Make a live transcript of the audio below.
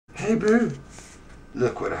Hey, Boo.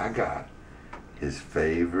 Look what I got. His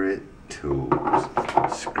favorite tools.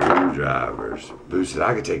 Screwdrivers. Boo said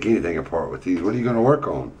I could take anything apart with these. What are you going to work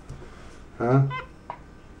on? Huh?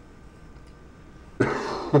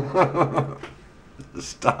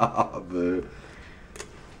 Stop, Boo.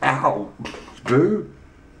 Ow. Boo.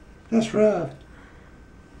 That's rough.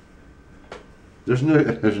 There's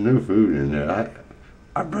no food in there.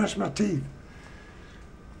 I brushed my teeth.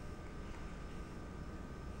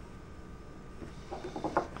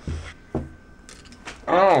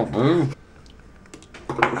 Oh, Boo.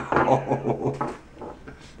 Oh.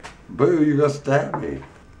 Boo, you're gonna stab me.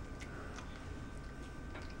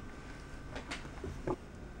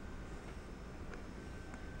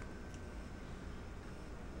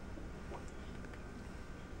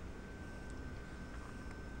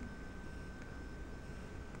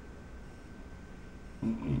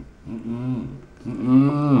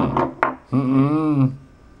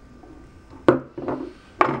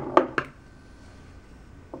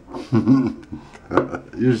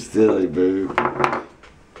 You're silly, Boo.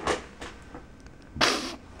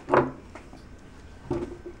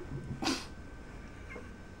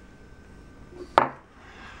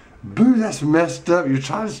 Boo, that's messed up. You're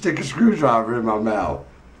trying to stick a screwdriver in my mouth.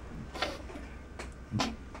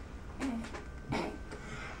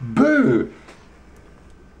 Boo!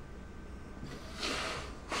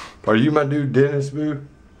 Are you my new dentist, Boo?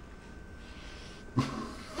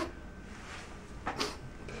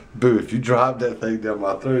 Boo, if you drop that thing down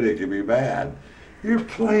my throat, it can be bad. You're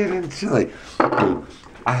playing and silly. Boo,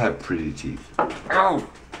 I have pretty teeth. Ow!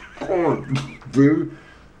 Oh, Boo,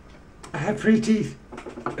 I have pretty teeth.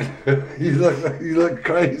 you look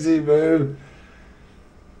crazy, Boo.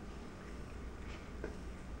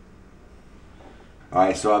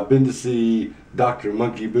 Alright, so I've been to see Dr.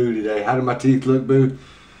 MonkeyBoo today. How do my teeth look, Boo?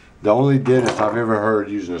 The only dentist I've ever heard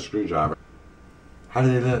using a screwdriver. How do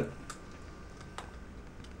they look?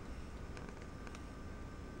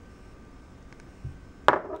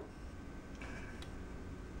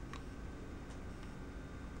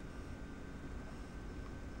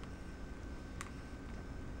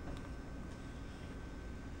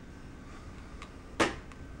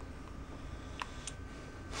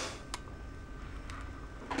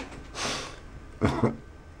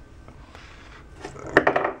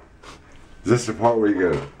 Is this the part where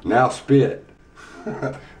you go, now spit?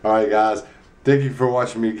 Alright guys, thank you for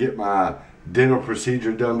watching me get my dental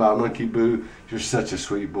procedure done by MonkeyBoo. You're such a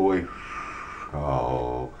sweet boy.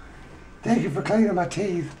 Oh, thank you for cleaning my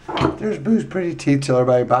teeth. There's Boo's pretty teeth. Tell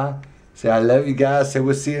everybody bye. Say I love you guys. Say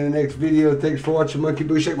we'll see you in the next video. Thanks for watching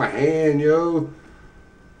MonkeyBoo. Shake my hand, yo.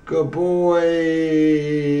 Good boy.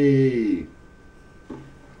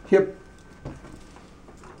 Yep.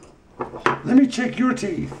 Let me check your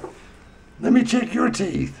teeth. Let me check your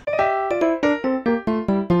teeth.